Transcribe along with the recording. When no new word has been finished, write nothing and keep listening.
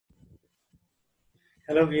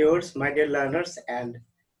Hello viewers, my dear learners and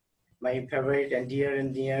my favorite and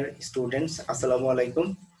dear students, আসসালামু আলাইকুম।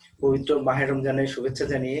 পবিত্র মাহে রমজানের শুভেচ্ছা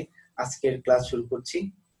জানিয়ে আজকের ক্লাস শুরু করছি।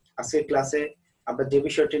 আজকের ক্লাসে আমরা যে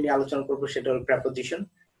বিষয়টি নিয়ে আলোচনা করব সেটা হলো প্রেপোজিশন।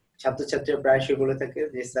 ছাত্রছাত্রীরা প্রায়শই বলে থাকে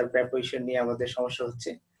যে স্যার প্রেপোজিশন নিয়ে আমাদের সমস্যা হচ্ছে।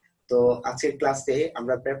 তো আজকের ক্লাসে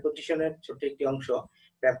আমরা প্রেপোজিশনের ছোট একটি অংশ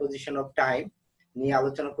প্রেপোজিশন অফ টাইম নিয়ে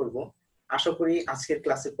আলোচনা করব। আশা করি আজকের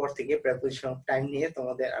ক্লাসের পর থেকে প্রেপোজিশন অফ টাইম নিয়ে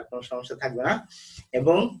তোমাদের আর কোনো সমস্যা থাকবে না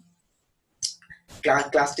এবং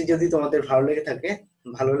ক্লাসটি যদি তোমাদের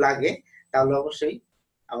ভালো লাগে তাহলে অবশ্যই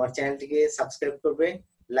আমার চ্যানেলটিকে সাবস্ক্রাইব করবে,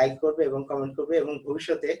 লাইক করবে এবং কমেন্ট করবে এবং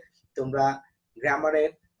ভবিষ্যতে তোমরা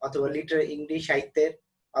গ্রামারের অথবা লিটারেরি ইংলিশ সাহিত্যের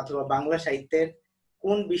অথবা বাংলা সাহিত্যের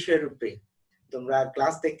কোন বিষয়ের উপরে তোমরা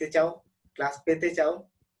ক্লাস দেখতে চাও, ক্লাস পেতে চাও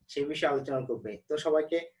সেই বিষয়ে আলোচনা করবে। তো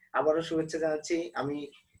সবাইকে আবারও শুভেচ্ছা জানাচ্ছি। আমি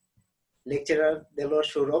লেকচারার দেলোয়ার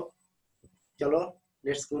সৌরভ। চলো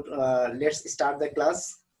let's start the class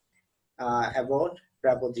about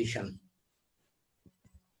preposition.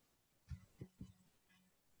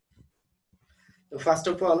 So first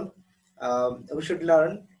of all, we should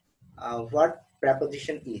learn what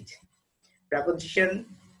preposition is. Preposition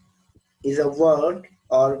is a word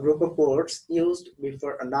or group of words used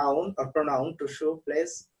before a noun or pronoun to show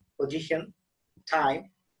place, position, time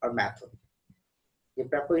or method. The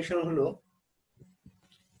preposition হলো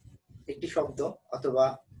একটি শব্দ অথবা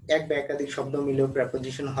এক বা একাধিক শব্দ মিলেও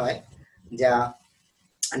preposition হয়, যা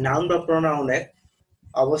নাউন বা প্রোনাউনের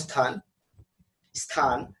অবস্থান,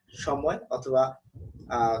 স্থান, সময় অথবা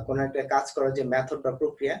কোন একটা কাজ করার যে মেথড বা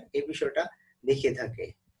প্রক্রিয়া এই বিষয়টা দেখিয়ে থাকে।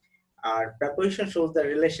 আর preposition shows the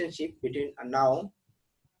relationship between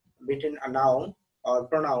a noun or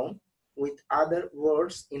pronoun with other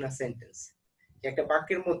words in a sentence. একটা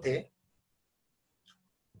বাক্যের মধ্যে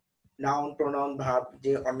নাউন, প্রোনাউন, ভার্ব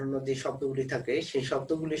যে অন্যান্য যে শব্দগুলি থাকে সেই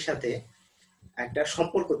শব্দগুলির সাথে একটা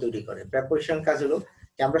সম্পর্ক তৈরি করে। প্রেপোজিশন কাজ হলো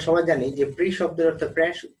যে আমরা সবাই জানি যে প্রি শব্দের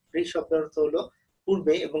অর্থ হলো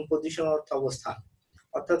পূর্বে এবং পজিশন অর্থ অবস্থান।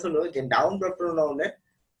 অর্থাৎ হলো যে নাউন বা প্রোনাউনের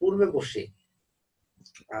পূর্বে বসে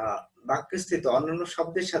বাক্যস্থিত অন্যান্য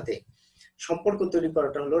শব্দের সাথে সম্পর্ক তৈরি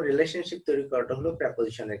করাটা হলো, রিলেশনশিপ তৈরি করাটা হলো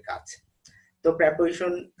প্রেপোজিশনের কাজ। তো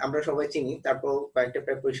প্রেপোজিশন আমরা সবাই চিনি। তারপর কয়েকটা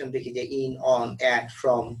প্রেপোজিশন দেখি যে in, on, at,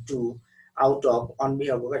 from, two, out of, on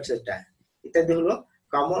behalf of etcetera ইত্যাদি হলো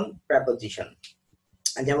কমন প্রেপোজিশন।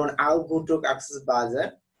 যেমন আউ গো টু অ্যাক্সেস বাজার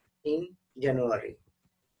ইন জানুয়ারি।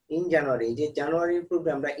 ইন জানুয়ারি, যে জানুয়ারির পূর্বে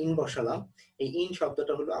আমরা ইন বসালাম, এই ইন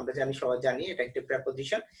শব্দটা হলো আমরা সবাই জানি এটা একটা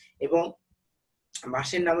প্রেপোজিশন এবং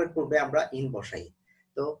মাসের নামের পূর্বে আমরা ইন বসাই।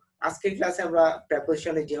 তো আজকের ক্লাসে আমরা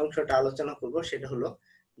প্রেপোজিশনের যে অংশটা আলোচনা করব সেটা হলো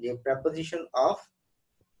যে প্রেপোজিশন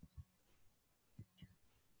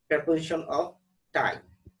অফ টাইম।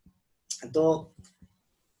 তো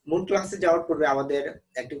মূল ক্লাসে যাওয়ার পূর্বে আমাদের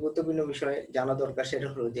একটি গুরুত্বপূর্ণ বিষয় জানা দরকার, সেটা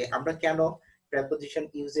হলো যে আমরা কেন প্রেপোজিশন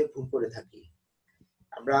ইউজে ভুল করে থাকি।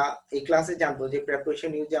 আমরা এই ক্লাসে জানবো যে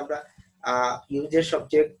প্রেপোজিশন ইউজে আমরা ইউজের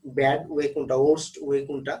সবচেয়ে ব্যাড ওয়ে কোনটা, ওয়ার্স্ট ওয়ে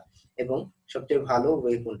কোনটা এবং সবচেয়ে ভালো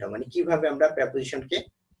ওয়ে কোনটা, মানে কিভাবে আমরা প্রেপোজিশনকে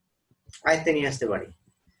আয়ত্তে নিয়ে আসতে পারি।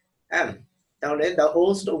 হ্যাঁ, তাহলে the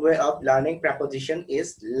worst way of learning preposition is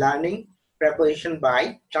learning preposition by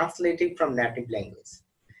translating from native language.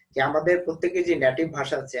 যে আমাদের প্রত্যেকের যে নেটিভ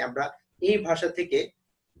ভাষা আছে, আমরা এই ভাষা থেকে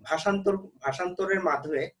ভাষান্তরের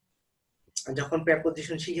মাধ্যমে যখন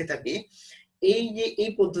প্রেপোজিশন শিখে থাকি, এই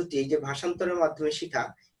পদ্ধতি, যে ভাষান্তরের মাধ্যমে শেখা,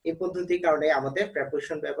 এই পদ্ধতির কারণে আমাদের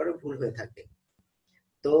প্রেপোজিশন ব্যবহারে ভুল হয়ে থাকে।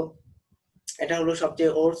 তো এটা হলো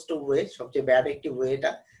সবচেয়ে ওয়ার্স্ট ওয়ে, সবচেয়ে ব্যাড একটি ওয়ে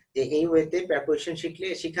এটা, যে এই ওয়েতে প্রেপোজিশন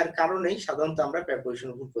শিখার কারণেই সাধারণত আমরা প্রেপোজিশন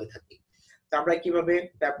ভুল করে থাকি। তো আমরা কিভাবে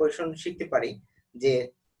প্রেপোজিশন শিখতে পারি যে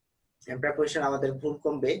প্রেপোজিশন আমাদের ভুল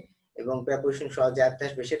কমবে এবং প্রেপোজিশন সহজে আয়ত্তে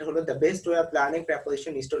আসবে, সেটা হলো the best way of learning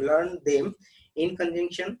preposition is to learn them in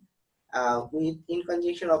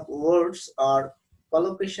conjunction of words or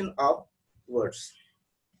collocation of words.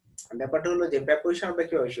 ব্যাপারটা হলো যে প্রেপোজিশন আমরা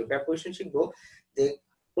কিভাবে শিখব, প্রেপোজিশন শিখবো যে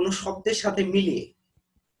কোন শব্দের সাথে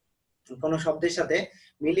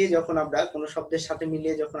মিলিয়ে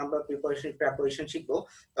যখন আমরা প্রেপোজিশন শিখবো,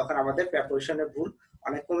 তখন আমাদের প্রেপোজিশনের ভুল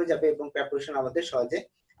অনেক কমে যাবে এবং প্রেপোজিশন আমাদের সহজে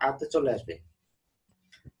আয়ত্তে চলে আসবে।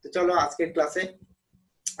 তো চলো আজকের ক্লাসে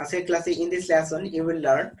in this lesson you will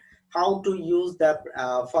learn how to use the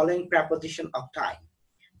following preposition of time.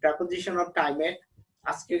 Preposition of time এর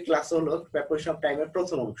আজকের ক্লাস হলো preposition of time এর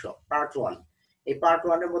প্রথম অংশ, পার্ট 1। এই পার্ট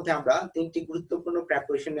 1 এর মধ্যে আমরা তিনটি গুরুত্বপূর্ণ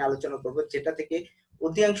প্রেপোজিশন নিয়ে আলোচনা করব, যেটা থেকে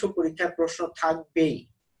অধিকাংশ পরীক্ষার প্রশ্ন থাকবেই।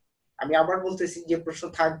 আমি আবার বলতেছি যে প্রশ্ন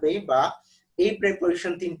থাকবেই, বা এই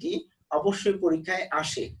প্রেপোজিশন তিনটি অবশ্যই পরীক্ষায়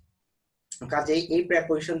আসে। কাজেই এই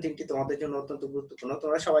প্রেপোজিশন তিনটি তোমাদের জন্য অত্যন্ত গুরুত্বপূর্ণ।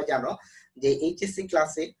 তোমরা সবাই জানো যে এইচএসসি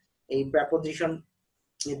ক্লাসে এই প্রেপোজিশন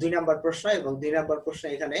 2 নাম্বার প্রশ্ন, এবং 2 নাম্বার প্রশ্ন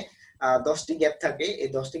এখানে 10টি গ্যাপ থাকে। এই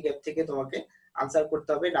 10টি গ্যাপ থেকে তোমাকে আনসার করতে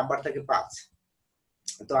হবে, নাম্বার থাকে 5।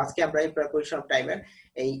 তো আজকে আমরা এই প্রিপোজিশন অফ টাইমের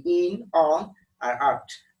এই ইন, অন আর আট,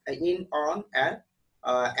 ইন, অন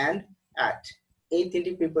এন্ড অ্যাট, এই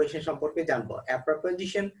তিনটি প্রিপোজিশন সম্পর্কে জানবো। A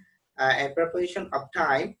preposition of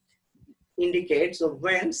time indicates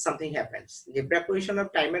when something happens. যে preposition of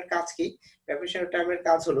time এর কাজ কি? preposition of time এর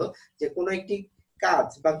কাজ হলো যে কোনো একটি কাজ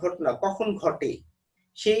বা ঘটনা কখন ঘটে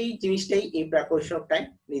সেই জিনিসটাই এই preposition of time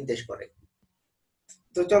নির্দেশ করে।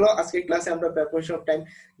 তো চলো আজকে ক্লাসে আমরা preposition of time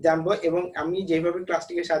জানবো, এবং আমি যেভাবে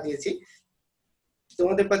ক্লাসটিকে সাজিয়েছি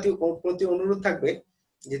তোমাদের প্রতি অনুরোধ থাকবে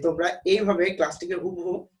যে তোমরা এইভাবে ক্লাসটিকে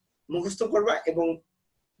হুবহু মুখস্থ করবা এবং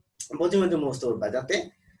মাঝে মাঝে মুখস্থ করবা, যাতে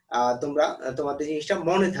তোমরা তোমাদের জিনিসটা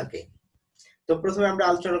মনে থাকে। তো প্রথমে আমরা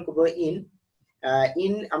আলোচনা করবো ইন।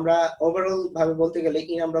 ইন আমরা ওভারঅল ভাবে বলতে গেলে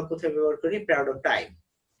ইন আমরা কোথায় ব্যবহার করি? পিরিয়ড অফ টাইম,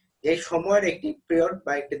 যে সময়ের একটি পিরিয়ড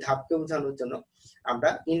বা একটি ধাপকে বোঝানোর জন্য আমরা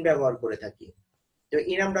ইন ব্যবহার করে থাকি। তো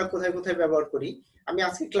ইন আমরা কোথায় কোথায় ব্যবহার করি? আমি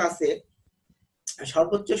আজকে ক্লাসে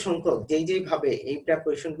সর্বোচ্চ সংখ্যক যেই ভাবে এই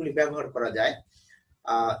প্রিপোজিশন গুলি ব্যবহার করা যায়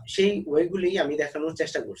সেই ওয়েগুলি আমি দেখানোর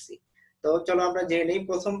চেষ্টা করছি। তো চলো আমরা জেনে নেই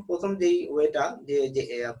প্রথম যেই ওয়েটা, যে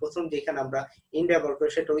প্রথম যেখানে আমরা ইন ব্যবহার করি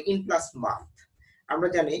সেটা হলো ইন প্লাস মান্থ। আমরা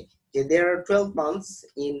জানি যে there are 12 months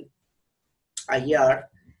in a year।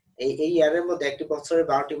 এই ইয়ারের মধ্যে একটি বছরে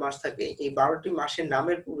 12টি মাস থাকে। এই 12টি মাসের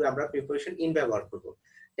নামের পূর্বে আমরা প্রিপোজিশন ইন ব্যবহার করব।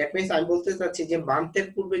 দ্যাট মিন্স আমি বলতে চাচ্ছি যে মান্থের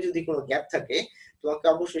পূর্বে যদি কোনো গ্যাপ থাকে তোমাকে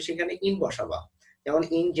অবশ্যই সেখানে ইন বসাবা। যেমন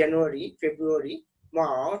in January, February,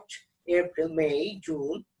 March, April, May,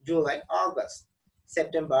 June, July, August,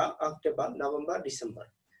 September, October, November, December.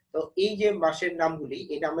 তো এই যে মাসের নামগুলি,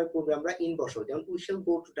 এই নামের পূর্বে আমরা ইন বসাবো। যেমন we shall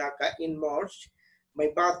go to Dhaka in March, my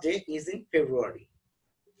birthday is in February.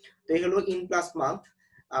 তো এই হলো ইন প্লাস মান্থ।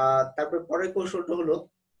 তারপর পরের কৌশলটা হলো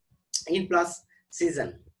ইন প্লাস সিজন।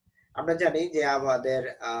 আমরা জানি যে আমাদের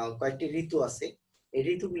কয়েকটি ঋতু আছে, এই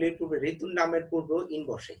ঋতুগুলির পূর্বে ঋতুর নামের পূর্বে ইন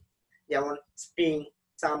বসে। যেমন স্প্রিং,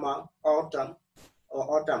 সামার, অটাম।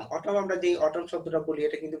 অটাম আমরা যে অটাম শব্দটা বলি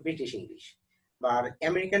এটা কিন্তু ব্রিটিশ ইংলিশ, বা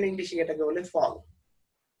আমেরিকান ইংলিশে এটাকে বলে ফল,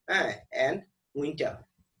 হ্যাঁ, এন্ড উইন্টার।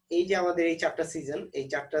 এই যে আমাদের এই 4টা সিজন, এই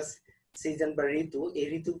 4টা সিজন বা ঋতু, এই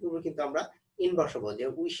ঋতুর পূর্বে কিন্তু আমরা ইন বসাবো। যে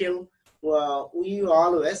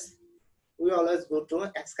we always go to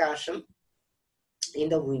excursion in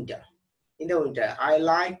the winter. I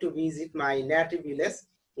like to visit my native village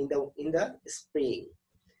in the spring.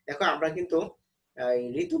 দেখো আমরা কিন্তু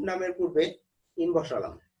ঋতুর নামের পূর্বে ইন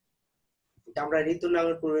বসালাম, আমরা ঋতুর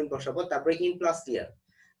নামের পূর্বে ইন বসাবো। তারপরে ইন প্লাস ইয়ার,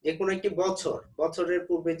 যে কোনো একটি বছরের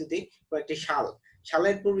পূর্বে যদি কয়েকটি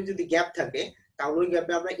সালের পূর্বে যদি গ্যাপ থাকে তাহলে ওই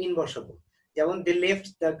গ্যাপে আমরা ইন বসাবো। যেমন they left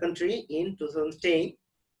the country in 2010,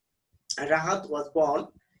 Rahat was born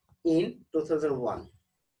in 2001।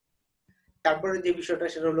 তারপরে যে বিষয়টা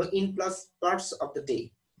সেটা হলো in plus parts of the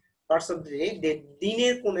day.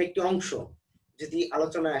 দিনের কোন একটি অংশ যদি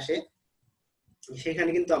আলোচনায় আসে সেখানে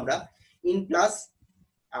কিন্তু আমরা ইন প্লাস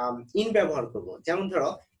ইন ব্যবহার করব। যেমন ধরো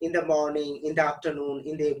in the morning, in the afternoon,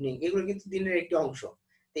 in the evening, এগুলো কিন্তু দিনের একটি অংশ।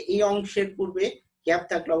 তো এই অংশের পূর্বে গ্যাপ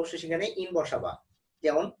থাকলে অবশ্যই সেখানে ইন বসাবা।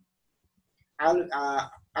 যেমন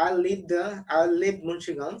I'll leave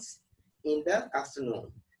Munshigans in the afternoon,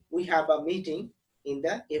 we have a meeting in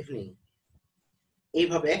the evening।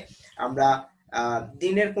 এইভাবে আমরা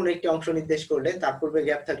দিনের কোন একটি অংশ নির্দেশ করলে তার পূর্বে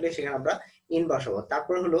গ্যাপ থাকলে সেখানে আমরা ইন বসাবো।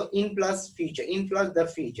 তারপর হলো in plus future, in plus the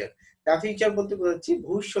future. The future বলতে বোঝাচ্ছি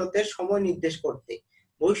ভবিষ্যতের সময় নির্দেশ করতে,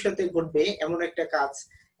 ভবিষ্যতে ঘটবে এমন একটা কাজ,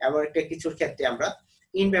 এমন একটা কিছুর ক্ষেত্রে আমরা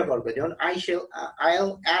ইন ব্যবহার করি। যেমন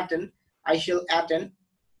I shall attend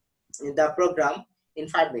the program in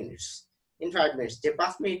 5 minutes। যে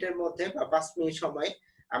 5 মিনিটের মধ্যে বা 5 মিনিট সময়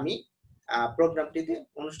আমি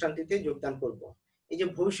অনুষ্ঠানটিতে যোগদান করব। এই যে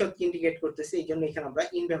ভবিষ্যৎকে ইন্ডিকেট করতেছে, এই জন্য এখানে আমরা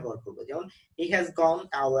ইন ব্যবহার করব। যেমন he has gone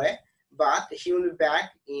away but he will be back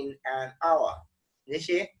in an hour। যে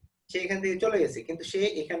সে এখান থেকে চলে গেছে কিন্তু সে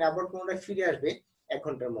এখানে আবার পুনরায় ফিরে আসবে 1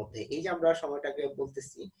 ঘন্টার মধ্যে। এই যে আমরা সময়টাকে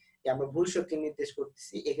বলতেছি যে আমরা ভবিষ্যৎকে নির্দেশ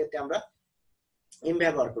করতেছি, এক্ষেত্রে আমরা ইন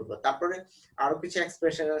ব্যবহার করব। তারপরে আরো কিছু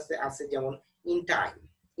এক্সপ্রেশন আছে যেমন ইন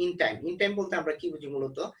টাইম বলতে আমরা কি বুঝি?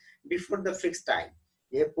 মূলত বিফোর দ্য ফিক্সড টাইম,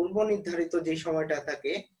 যে পূর্ব নির্ধারিত যে সময়টা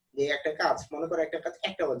থাকে, যে একটা কাজ, মনে করো একটা কাজ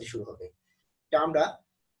 1টা বাজে শুরু হবে, তো আমরা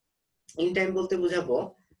ইন টাইম বলতে বুঝাবো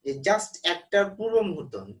যে জাস্ট একটার পূর্ব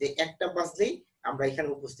মুহূর্ত, যে 1টা বাজলেই আমরা এখানে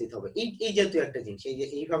উপস্থিত হবে। এই জাতীয় একটা জিনিস, এই যে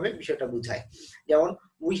এইভাবে বিষয়টা বুঝায়। যেমন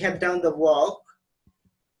we have done the work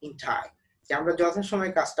in time, যে আমরা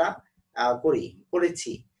যথাসময়ে কাজটা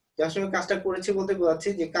করেছি। যথাসময়ে কাজটা করেছি বলতে বোঝাচ্ছি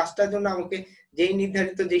যে কাজটার জন্য আমাকে যেই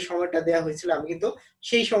নির্ধারিত যে সময়টা দেওয়া হয়েছিল আমি কিন্তু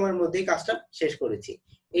সেই সময়ের মধ্যেই কাজটা শেষ করেছি।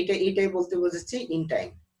 এইটাই বলতে বোঝাচ্ছি ইন টাইম।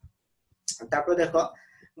 তারপর দেখো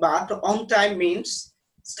but on time means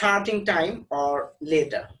starting time or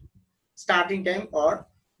later. Starting time or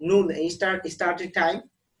no starting time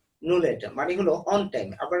no later মানে হলো অন টাইম।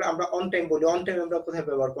 আবার আমরা অন টাইম বলি, অন টাইম আমরা কোথায়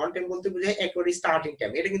ব্যবহার করি? অন টাইম বলতে বোঝায় একেবারে স্টার্টিং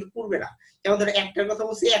টাইম, এটা কিন্তু পূর্বে না। যেমন ধরো একটার কথা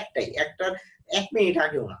বলছি, একটাই, একটার 1 মিনিট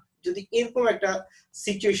আগেও না। যদি এরকম একটা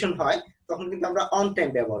সিচুয়েশন হয় তখন কিন্তু আমরা অন টাইম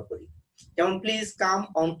ব্যবহার করি। যেমন please come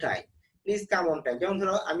on time, please come on time. যেমন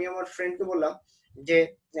ধরো আমি আমার ফ্রেন্ডকে বললাম যে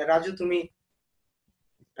রাজু তুমি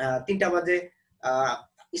 3টা বাজে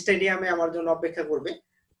স্টেডিয়ামে আমার জন্য অপেক্ষা করবে,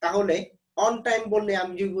 তাহলে অন টাইম বললে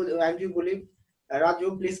আমি যদি বলি Raju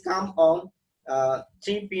please come on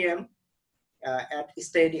 3 p.m. at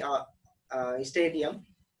stadium,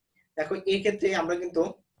 দেখো এই ক্ষেত্রে আমরা কিন্তু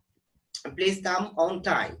প্লিজ কাম অন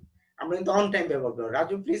টাইম, আমরা কিন্তু অন টাইম ব্যবহার করব।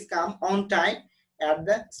 Raju please come on time at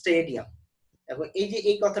the stadium. দেখো এই যে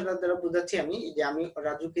এই কথাটা দ্বারা বোঝাচ্ছি আমি যে আমি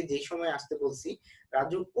রাজুকে যে সময় আসতে বলছি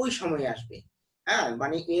রাজু ওই সময়ে আসবে। হ্যাঁ,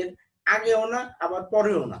 মানে এর আগেও না আবার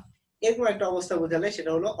পরেও না, এরকম একটা অবস্থা বোঝালে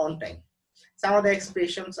সেটা হলো on time. Some of the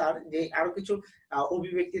expressions are যে আরো কিছু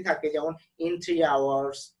অভিব্যক্তি থাকে, যেমন in 3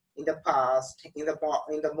 hours, in the past,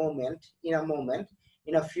 in the moment, in a moment,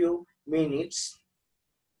 in a few minutes,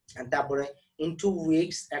 তারপরে in 2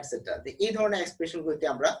 weeks, etc. এই ধরনের এক্সপ্রেশন গুলোতে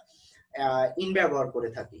আমরা ইন ব্যবহার করে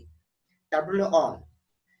থাকি। তারপরে হলো অন,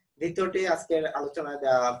 দ্বিতীয়টি আজকের আলোচনায়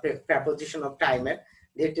প্রেপোজিশন অফ টাইমের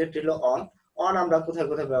দ্বিতীয়টি হলো অন। অন আমরা কোথায়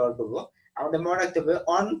কোথায় ব্যবহার করব? আমাদের মনে রাখতে হবে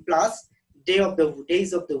on plus day of the days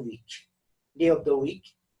of the week, day of the week,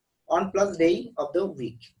 on plus day of the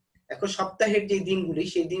week. এখন সপ্তাহের যে দিনগুলি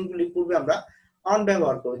সেই দিনগুলির পূর্বে আমরা অন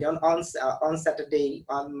ব্যবহার করব, যেমন on Saturday,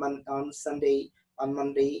 on Sunday, on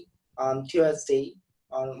Monday, on Tuesday,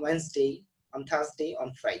 on Wednesday, on Thursday, on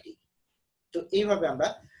Friday. তো এইভাবে আমরা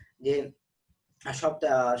যে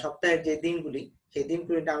সপ্তাহের যে দিনগুলি সেই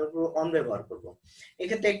দিনগুলিতে আমরা পুরো অন ব্যবহার করব।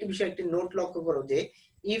 এক্ষেত্রে একটি বিষয়, একটি নোট লক্ষ্য করো যে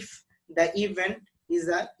if the event is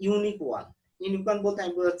a unique one, unique one বলতে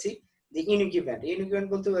আমি বোঝাচ্ছি যে ইউনিক ইভেন্ট, ইউনিক ইভেন্ট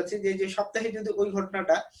বলতে বোঝাচ্ছি যে সপ্তাহে যদি ওই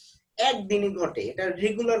ঘটনাটা একদিনই ঘটে, এটা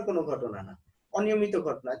রেগুলার কোনো ঘটনা না, অনিয়মিত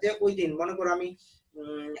ঘটনা। যে ওই দিন মনে করো আমি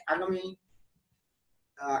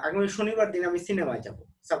আগামী শনিবার দিন আমি সিনেমায় যাব,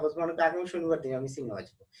 সাপোজ মনে করি আগামী শনিবার দিন আমি সিনেমায়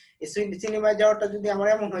যাব। এই সিনেমায় যাওয়াটা যদি আমার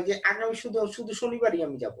এমন হয় যে আগামী শুধু শনিবারই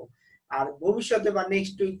আমি যাব, আর ভবিষ্যতে বা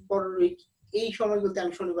নেক্সট উইক, পরের উইক এই সময়গুলোতে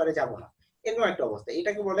আমি শনিবারে যাব না, এরকম একটা অবস্থা,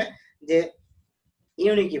 এটাকে বলে যে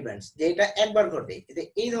ইউনিক ইভেন্টস, যে এটা একবার ঘটে।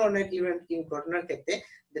 এই ধরনের ইভেন্ট ঘটনার ক্ষেত্রে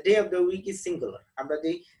the day of the week is singular, আমরা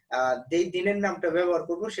যে দিনের নামটা ব্যবহার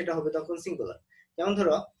করব সেটা হবে তখন সিঙ্গুলার। যেমন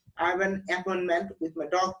ধরো I have an appointment with my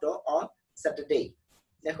doctor on Saturday,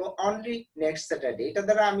 দেখো অনলি নেক্সট স্যাটারডে, এটা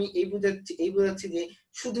দ্বারা আমি এই বোঝাচ্ছি যে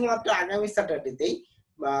শুধুমাত্র আগামী স্যাটারডেতেই,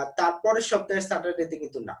 বা তারপরের সপ্তাহের স্যাটারডেতে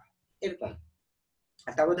কিন্তু না, এরকম।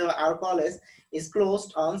 তারপর দেখো our college is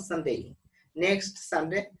closed on Sunday, next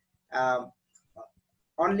Sunday,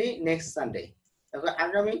 only next Sunday, দেখো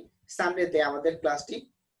আগামী সানডেতে আমাদের ক্লাসটি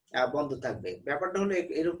বন্ধ থাকবে। ব্যাপারটা হলো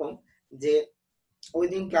এরকম যে ওই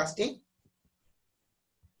দিন ক্লাসটি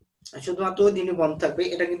শুধুমাত্র ওই দিনই বন্ধ থাকবে,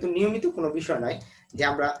 এটা কিন্তু নিয়মিত কোনো বিষয় নয় যে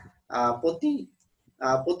আমরা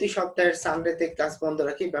প্রতি সপ্তাহের সানডেতে ক্লাস বন্ধ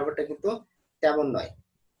রাখি, ব্যাপারটা কিন্তু তেমন নয়,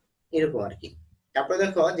 এরকম আর কি। তারপরে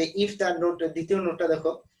দেখো যে ইফ দ্য নোট, দ্বিতীয় নোটটা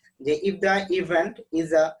দেখো যে if the event is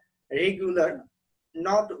a regular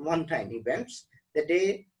not one time events, the day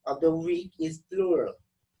of the week is plural.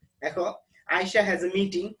 দেখো Ayesha has a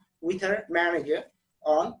meeting with her manager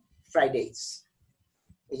on Fridays,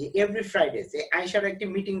 এই যে এভরি ফ্রাইডে যে আয়েশার একটি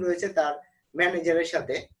মিটিং রয়েছে তার ম্যানেজারের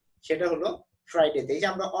সাথে, সেটা হলো ফ্রাইডেতে। এই যে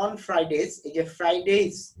আমরা অন ফ্রাইডেজ, এই যে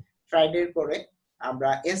ফ্রাইডের পরে আমরা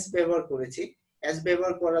এস ব্যবহার করেছি, এস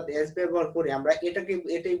ব্যবহার করে আমরা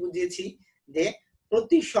এটাই বুঝিয়েছি যে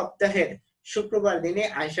প্রতি সপ্তাহের শুক্রবার দিনে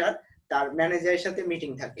আয়েশার তার ম্যানেজারের সাথে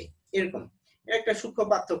মিটিং থাকে, এরকম। এটা একটা সূক্ষ্ম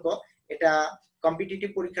পার্থক্য, এটা কম্পিটিটিভ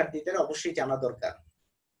পরীক্ষার্থীদের অবশ্যই জানা দরকার।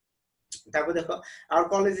 তারপর দেখো our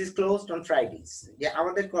college is closed on Fridays, যে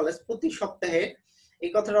আমাদের কলেজ প্রতি সপ্তাহে,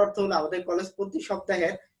 এই কথার অর্থ হলো আমাদের কলেজ প্রতি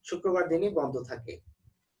সপ্তাহের শুক্রবার দিনই বন্ধ থাকে।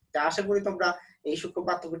 তা আশা করি তোমরা এই সূক্ষ্ম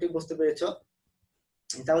পার্থক্যটি বুঝতে পেরেছো।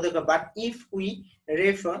 তারপর দেখো but if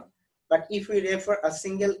we refer a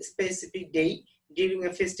single specific day during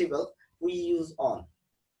a festival we use on,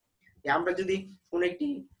 যে আমরা যদি কোন একটি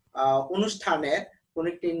অনুষ্ঠানের কোন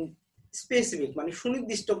একটি স্পেসিফিক মানে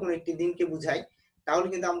সুনির্দিষ্ট কোন একটি দিনকে বুঝাই তাহলে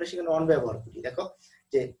কিন্তু আমরা সেখানে অন ব্যবহার করি। দেখো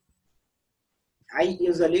যে I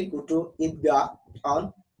usually go to Eidgah on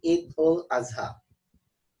Eid ul Azha,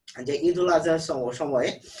 যে ঈদ উল আজহার সময়ে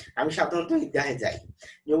আমি সাধারণত ঈদগাহে যাই।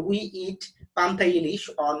 যে উই ইট পান্তা ইলিশ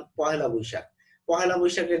অন পহেলা বৈশাখ, পহেলা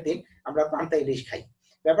বৈশাখের দিন আমরা পান্তা ইলিশ খাই।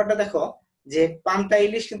 ব্যাপারটা দেখো যে পান্তা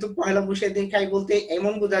ইলিশ কিন্তু পয়লা বৈশাখের দিন খাই বলতে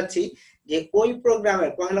এমন বোঝাচ্ছি যে ওই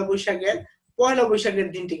প্রোগ্রামের পয়লা বৈশাখের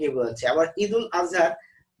দিনটিকে বোঝাচ্ছে। আবার ঈদুল আজহার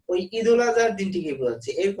ওই ঈদুল আজহার দিনটিকে বোঝাচ্ছে।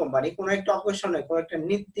 এরকম মানে কোন একটা অকেশনে কোন একটা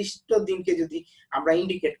নির্দিষ্ট দিনকে যদি আমরা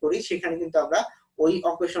ইন্ডিকেট করি সেখানে কিন্তু আমরা ওই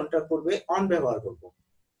অকেশনটার পূর্বে অন ব্যবহার করব।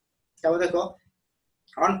 তারপর দেখো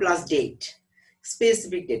on plus date,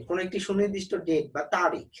 specific date, কোন একটি সুনির্দিষ্ট ডেট বা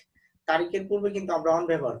তারিখের পূর্বে কিন্তু আমরা অন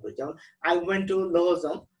ব্যবহার করি। যেমন I went to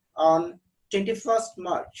Lohajang on 21st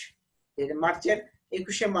March, মার্চের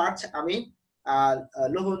 21শে মার্চ আমি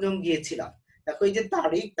লোহজং গিয়েছিলাম। দেখো এই যে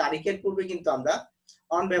তারিখের পূর্বে কিন্তু আমরা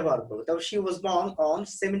অন ব্যবহার করবো। তারপর she was born on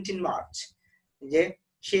 17 March, যে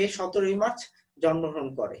সে 17ই মার্চ জন্মগ্রহণ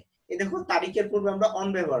করে। এই দেখো তারিখের পূর্বে আমরা অন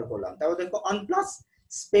ব্যবহার করলাম। তারপর দেখো অন প্লাস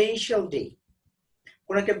স্পেশাল ডে,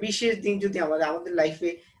 কোন একটা বিশেষ দিন যদি আমাদের লাইফে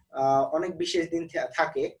অনেক বিশেষ দিন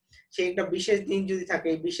থাকে, সেই একটা বিশেষ দিন যদি থাকে,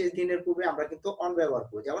 এই বিশেষ দিনের পূর্বে আমরা কিন্তু অন ব্যবহার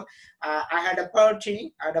করব। যেমন I had a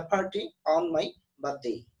party on my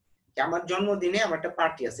birthday, আমার জন্মদিনে আমার একটা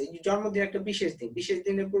পার্টি আছে। এই জন্মদিন একটা বিশেষ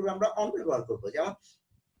দিনের পূর্বে আমরা অন ব্যবহার করব। যেমন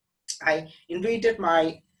I invited my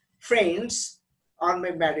friends on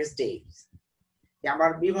my marriage day,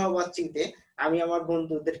 আমার বিবাহ বার্ষিকীতে আমি আমার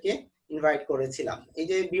বন্ধুদেরকে ইনভাইট করেছিলাম। এই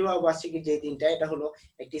যে বিবাহ বার্ষিকীর যে দিনটা, এটা হলো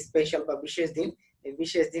একটি স্পেশাল বা বিশেষ দিন। এই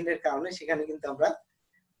বিশেষ দিনের কারণে সেখানে কিন্তু আমরা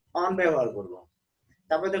অন ব্যবহার করব।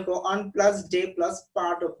 তারপর দেখো on plus day plus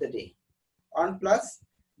part of the day, on plus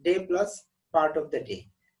day plus part of the day.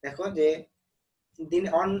 দেখো যে দিন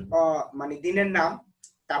অন মানে দিনের নাম,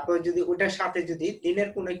 তারপর যদি ওটার সাথে যদি দিনের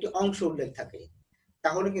কোনো একটি অংশ উল্লেখ থাকে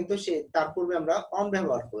তাহলে কিন্তু তার পূর্বে আমরা অন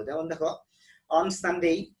ব্যবহার করব। যেমন দেখো on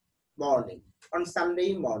Sunday morning, on Sunday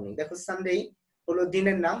morning. দেখো সানডে হলো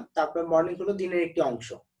দিনের নাম, তারপর মর্নিং হলো দিনের একটি অংশ।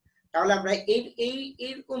 তাহলে আমরা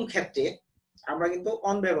এইরকম ক্ষেত্রে আমরা কিন্তু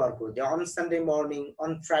অন ব্যবহার করি। যে on Sunday morning,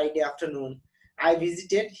 on Friday afternoon, I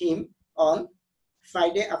visited him on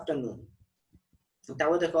Friday afternoon.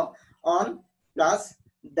 তারপর দেখো অন প্লাস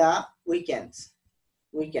দা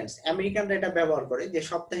উইকেন্ডস, আমেরিকানরা এটা ব্যবহার করে যে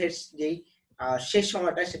সপ্তাহের যেই শেষ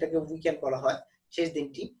সময়টা সেটাকে উইকেন্ড বলা হয়, শেষ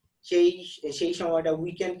দিনটি, সেই সময়টা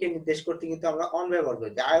উইকেন্ডকে নির্দেশ করতে কিন্তু আমরা অন ব্যবহার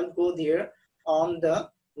করি। I will go there on the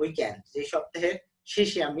weekend, যে সপ্তাহের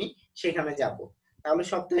শেষে আমি সেখানে যাব। তাহলে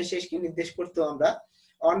সপ্তাহের শেষকে নির্দেশ করতেও আমরা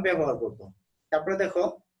অন ব্যবহার করব। তারপরে দেখো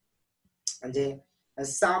যে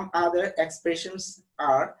সাম আদার এক্সপ্রেশনস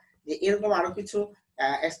আর, যে এরকম আরো কিছু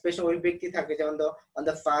এক্সপ্রেশন ওই ব্যক্তি থাকে, যেমন on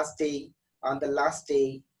the first day, on the last day,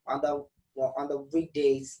 on the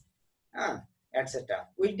weekdays, হ্যাঁ, এটসেট্রা।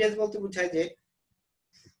 উইকডেজ বলতে বোঝায় যে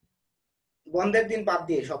বন্ধের দিন বাদ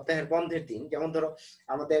দিয়ে, সপ্তাহের বন্ধের দিন। যেমন ধরো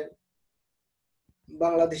আমাদের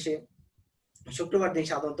বাংলাদেশে শুক্রবার দিন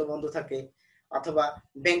সাধারণত বন্ধ থাকে, অথবা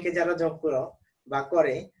ব্যাংকে যারা জব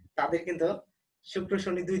করে তাদের কিন্তু শুক্র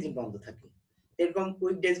শনি 2 দিন বন্ধ থাকে। এরকম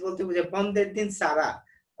উইকডেজ বলতে বোঝায় বন্ধের দিন ছাড়া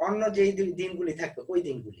অন্য যে দিনগুলি থাকে ওই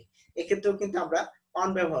দিনগুলি। এক্ষেত্রেও কিন্তু আমরা অন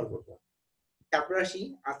ব্যবহার করব। তারপর আসি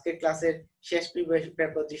আজকের ক্লাসের শেষ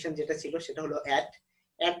প্রিপোজিশন যেটা ছিল সেটা হলো অ্যাট।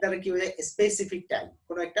 অ্যাট দ্বারা কি বোঝায়? স্পেসিফিক টাইম,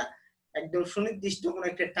 কোন একটা একদম সুনির্দিষ্ট কোন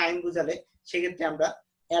একটা টাইম বোঝালে সেক্ষেত্রে আমরা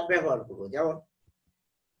অ্যাট ব্যবহার করব।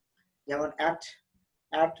 যেমন at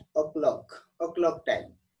o'clock time,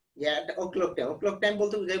 o'clock time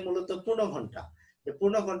বলতে বোঝায় মূলত পূর্ণ ঘন্টা। যে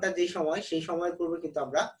পূর্ণ ঘন্টা যে সময়, সেই সময়ের পূর্বে কিন্তু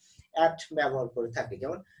আমরা অ্যাট ব্যবহার করে থাকি।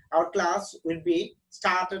 যেমন our class will be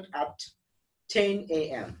started at 10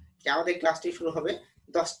 a.m. আমাদের ক্লাসটি শুরু হবে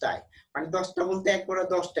 10টায়। মানে 10টা বলতে একবারে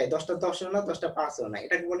 10টায়, 10টা 10ও না, 10টা 5ও না,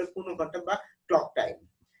 এটাকে বলে পূর্ণ ঘন্টা বা ক্লক টাইম।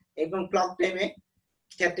 এবং ক্লক টাইমে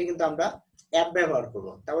ক্ষেত্রে কিন্তু আমরা অ্যাট ব্যবহার করব।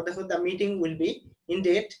 তারপর দেখো the meeting will be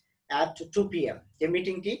ended at 2 p.m. যে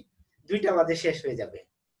মিটিংটি 2টা বাজে শেষ হয়ে যাবে।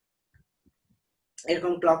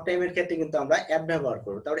 এরকম ক্লক টাইমের ক্ষেত্রে কিন্তু আমরা অ্যাট ব্যবহার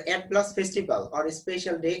করব। তারপরে at plus festival or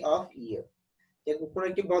special day of ইয়ার, যে কোনো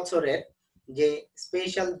একটি বছরের যে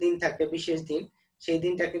স্পেশাল দিন থাকে, বিশেষ দিন, সেই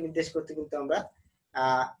দিনটাকে নির্দেশ করতে কিন্তু আমরা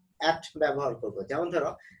অ্যাট ব্যবহার করব। যেমন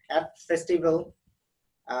ধরো at festival,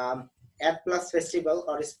 at plus festival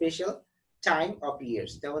or special time of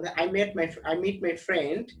years. যেমন I meet my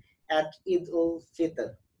friend at Eid ul Fitr.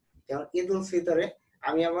 যেমন ঈদ উল ফিতরে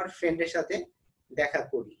আমি আমার ফ্রেন্ডের সাথে দেখা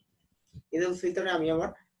করি। ঈদ উল ফিতরে আমি আমার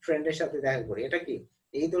ফ্রেন্ডের সাথে দেখা করি। এটা কি?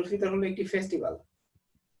 ঈদ উল ফিতর হলো একটি ফেস্টিভ্যাল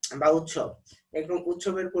বা উৎসব। এরকম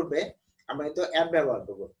উৎসবের পূর্বে আমরা কিন্তু অ্যাট ব্যবহার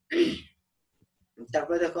করব।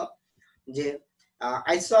 তারপরে দেখো যে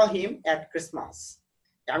I saw him at Christmas,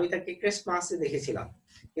 আমি তাকে ক্রিসমাসে দেখেছিলাম।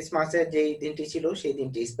 ক্রিসমাসের যে দিনটি ছিল সেই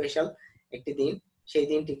দিনটি স্পেশাল একটি দিন, সেই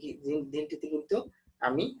দিনটিতে কিন্তু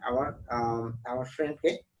আমি আমার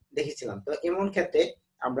ফ্রেন্ডকে দেখেছিলাম। তো এমন ক্ষেত্রে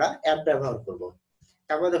আমরা অ্যাট ব্যবহার করব।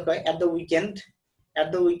 তারপর দেখো at the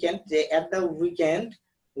weekend, যে at the weekend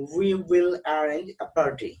we will arrange a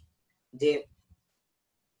party, যে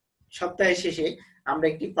সপ্তাহের শেষে আমরা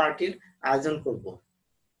একটি পার্টির আয়োজন করব।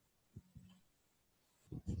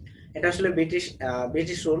 এটা আসলে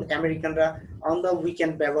ব্রিটিশ রুল। আমেরিকানরা অন দ্য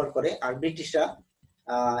উইকেন্ড ব্যবহার করে, আর ব্রিটিশরা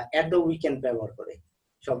এট দ্য উইকেন্ড ব্যবহার করে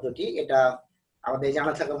শব্দটি। এটা আমাদের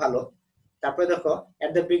জানা থাকা ভালো। তারপরে দেখো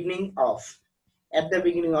at the beginning of, at the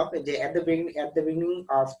beginning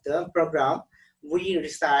of the program we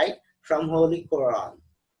recite from holy Quran।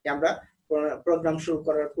 আমরা প্রোগ্রাম শুরু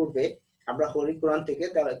করার পূর্বে আমরা হোলি কোরআন থেকে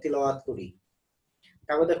তিলাওয়াত করি।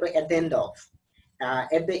 তারপর দেখো at the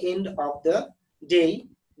end of the day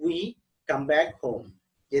we come back home।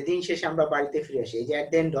 যে দিন শেষে আমরা বাড়িতে ফিরে আসি। এই যে at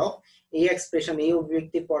the end of, এই এক্সপ্রেশন, এই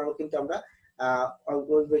অভিব্যক্তির পরেও কিন্তু আমরা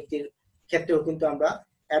অভিব্যক্তির ক্ষেত্রেও কিন্তু আমরা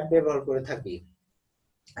at ব্যবহার করে থাকি।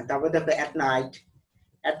 তারপর দেখো at night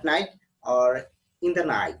or in the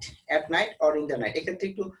night, এক্ষেত্রে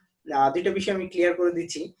একটু দুইটা বিষয় আমি ক্লিয়ার করে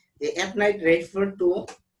দিচ্ছি যে at night refer to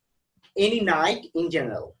any night in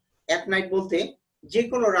general। at night বলতে যে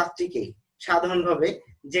কোনো রাত্রিকে, সাধারণভাবে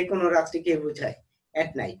যে কোনো রাত্রিকে বোঝায় at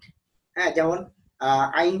night। হ্যাঁ, যেমন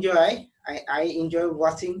I enjoy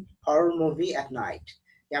watching horror movie at night।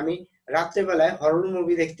 আমি রাত্রেবেলায়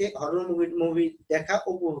মুভি দেখা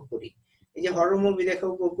উপভোগ করি। এই যে হরর মুভি দেখা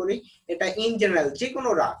উপভোগ করি, এটা ইন জেনারেল যে কোনো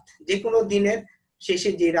রাত, যে কোনো দিনের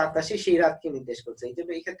শেষে যে রাত আসে সেই রাতকে নির্দেশ করছে। এই জন্য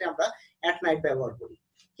এই ক্ষেত্রে আমরা at night ব্যবহার করি।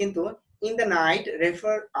 কিন্তু in the night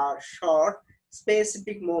refer a short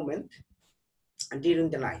specific moment during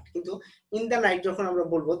the night। কিন্তু in the night যখন আমরা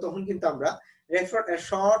বলবো তখন কিন্তু আমরা refer a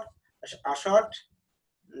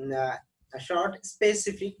short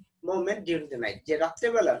specific moment during the night, যে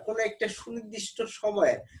রাত্রেবেলার কোন একটা সুনির্দিষ্ট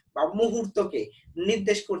সময়ের বা মুহূর্তকে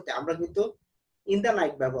নির্দেশ করতে আমরা কিন্তু in the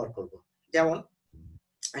night ব্যবহার করব। যেমন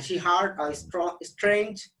she heard a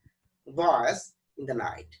strange voice in the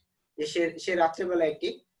night। যে সে রাত্রেবেলা একটি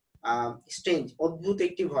স্ট্রেঞ্জ, অদ্ভুত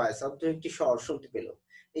একটি ভয়েস, অদ্ভুত একটি স্বর শুনতে পেল।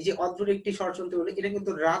 এই যে অদ্ভুত একটি স্বর শুনতে পেল, এটা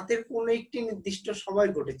কিন্তু রাতের কোন একটি নির্দিষ্ট সময়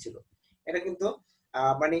ঘটেছিল। এটা কিন্তু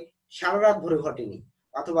মানে সারা রাত ধরে ঘটেনি,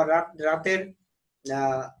 অথবা রাতের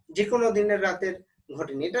যে কোনো দিনের রাতের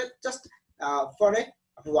ঘটেনি। এটা জাস্ট ফর এ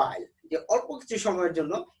হোয়াইল, যে অল্প কিছু সময়ের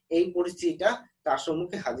জন্য এই পরিস্থিতিটা তার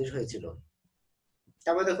সম্মুখে হাজির হয়েছিল।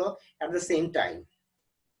 তারপর দেখো at the same time,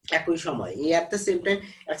 একই সময়। এই at the same time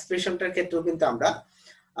এক্সপ্রেশনটার ক্ষেত্রেও কিন্তু আমরা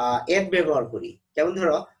at ব্যবহার করি। যেমন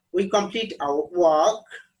ধরো we complete our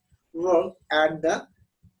work at the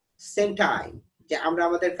same time, যে আমরা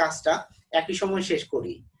আমাদের কাজটা একই সময় শেষ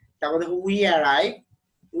করি। তারপর দেখো we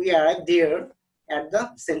arrive there at the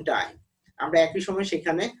same time, আমরা একই সময়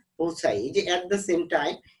সেখানে পৌঁছাই। এই যে at the same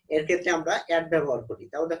time এর ক্ষেত্রে আমরা at ব্যবহার করি।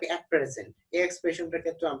 তারপর দেখো at present, এই এক্সপ্রেশনটার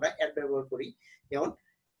ক্ষেত্রে আমরা at ব্যবহার করি। যেমন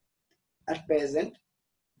at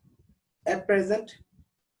present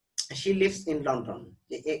she lives in London,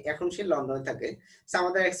 এখন সে লন্ডনে থাকে। some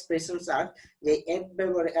other expressions are যে at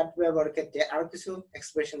ব্যবহার ক্ষেত্রে আরো কিছু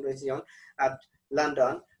এক্সপ্রেশন রয়েছে, যেমন at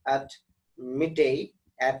London, at midday,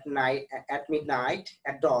 at midnight,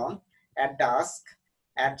 at dawn, at dusk,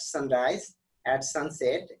 at sunrise, at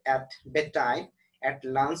sunset, at bedtime, at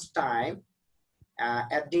lunchtime,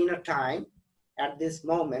 at dinner time, at this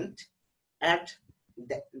moment, at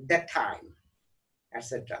that time,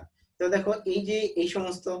 etc. তো দেখো এই যে এই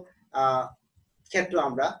সমস্ত ক্ষেত্রে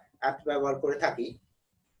আমরা at ব্যবহার করে থাকি।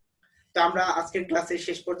 তো আমরা আজকের ক্লাসের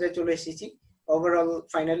শেষ পর্যায়ে চলে এসেছি। ওভারঅল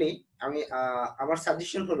ফাইনালি আমি আমার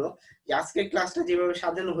সাজেশন হলো যে আজকের ক্লাসটা যেভাবে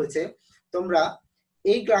সাজানো হয়েছে, তোমরা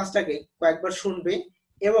এই ক্লাসটাকে কয়েকবার শুনবে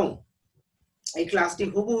এবং এই ক্লাসটি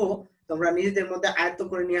হুবহু তোমরা নিজেদের মধ্যে আয়ত্ত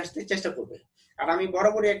করে নিয়ে আসতে চেষ্টা করবে। আর আমি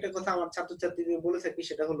বরাবরই একটা কথা আমার ছাত্রছাত্রীদের বলে থাকি,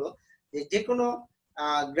 সেটা হলো যে কোনো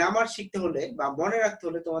গ্রামার শিখতে হলে বা মনে রাখতে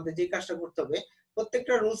হলে তোমাদের যে কাজটা করতে হবে,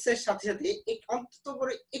 প্রত্যেকটা রুলস এর সাথে সাথে অন্তত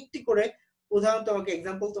করে একটি করে উদাহরণ তোমাকে,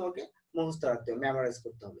 এক্সাম্পল তোমাকে মুখস্থ রাখতে হবে, মেমোরাইজ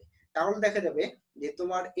করতে হবে। তাহলে দেখা যাবে যে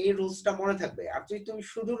তোমার এই রুলসটা মনে থাকবে। আর যদি তুমি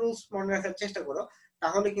শুধু রুলস মনে রাখার চেষ্টা করো,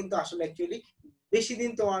 তাহলে কিন্তু আসলে অ্যাকচুয়ালি বেশি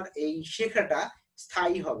দিন তোমার এই শেখাটা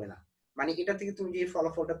স্থায়ী হবে না। মানে এটা থেকে তুমি যে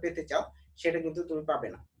ফলাফলটা পেতে চাও সেটা কিন্তু তুমি পাবে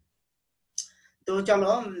না। তো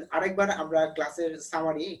চলো আরেকবার আমরা ক্লাসের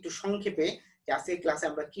সামারি একটু সংক্ষেপে, আজকের ক্লাসে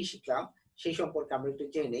আমরা কি শিখলাম সেই সম্পর্কে আমরা একটু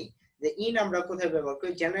জেনে নেই। যে ইন আমরা কোথায় ব্যবহার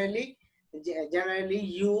করি? Generally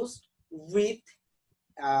used with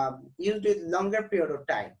longer period of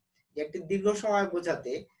time, যে একটি দীর্ঘ সময়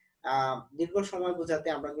বোঝাতে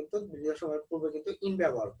আমরা কিন্তু দীর্ঘ সময়ের পূর্বে কিন্তু ইন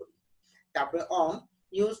ব্যবহার করি। তারপরে on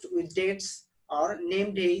used with dates or name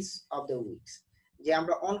days of the weeks, যে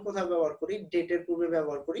আমরা অন কোথায় ব্যবহার করি? ডেটের পূর্বে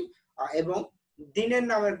ব্যবহার করি, এবং দিনের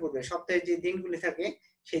নামের পূর্বে, সপ্তাহে যে দিনগুলি থাকে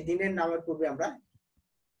সেই দিনের নামের পূর্বে আমরা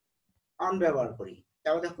অন ব্যবহার করি।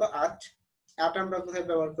 তারপর দেখো at আমরা কোথায়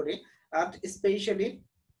ব্যবহার করি? at specially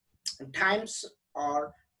Times or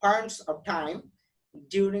points of time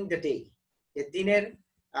during the day, যে দিনের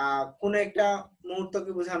কোনো একটা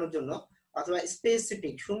মুহূর্তকে বোঝানোর জন্য অথবা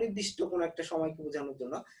স্পেসিফিক সুনির্দিষ্ট কোনো একটা সময়কে বোঝানোর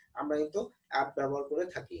জন্য আমরা কিন্তু অ্যাপ ব্যবহার করে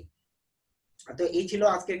থাকি। তো এই ছিল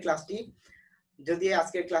আজকের ক্লাসটি। যদি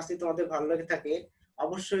আজকের ক্লাসটি তোমাদের ভালো লেগে থাকে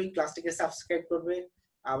অবশ্যই ক্লাসটিকে সাবস্ক্রাইব করবে,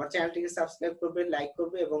 আমার চ্যানেলটিকে সাবস্ক্রাইব করবে, লাইক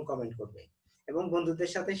করবে এবং কমেন্ট করবে এবং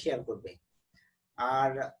বন্ধুদের সাথে শেয়ার করবে।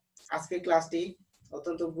 আর আজকের ক্লাসটি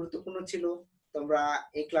অত্যন্ত গুরুত্বপূর্ণ ছিল। তোমরা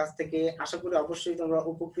এই ক্লাস থেকে আশা করি অবশ্যই তোমরা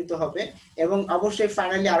উপকৃত হবে। এবং অবশ্যই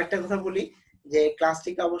ফাইনালি আরেকটা কথা বলি যে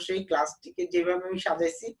ক্লাসটিকে যেভাবে আমি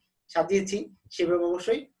সাজিয়েছি সেভাবে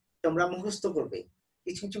অবশ্যই তোমরা মুখস্থ করবে।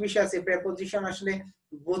 কিছু কিছু বিষয় আছে প্রেপোজিশন আসলে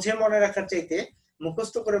বুঝে মনে রাখার চাইতে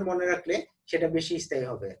মুখস্থ করে মনে রাখলে সেটা বেশি স্থায়ী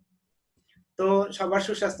হবে। তো সবার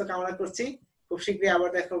সুস্বাস্থ্য কামনা করছি। খুব শীঘ্রই আবার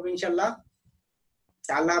দেখা হবে ইনশাল্লাহ।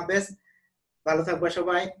 আল্লাহ হাফেজ, ভালো থাকবে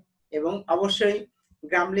সবাই। এবং অবশ্যই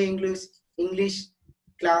গ্রামলি ইংলিশ ইংলিশ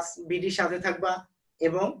ক্লাস বিডির সাথে থাকবা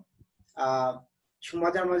এবং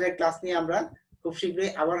মজার মজার ক্লাস নিয়ে আমরা খুব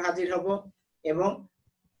শীঘ্রই আবার হাজির হব এবং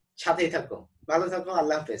সাথেই থাকো। ভালো থাকো,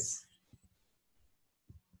 আল্লাহ হাফেজ।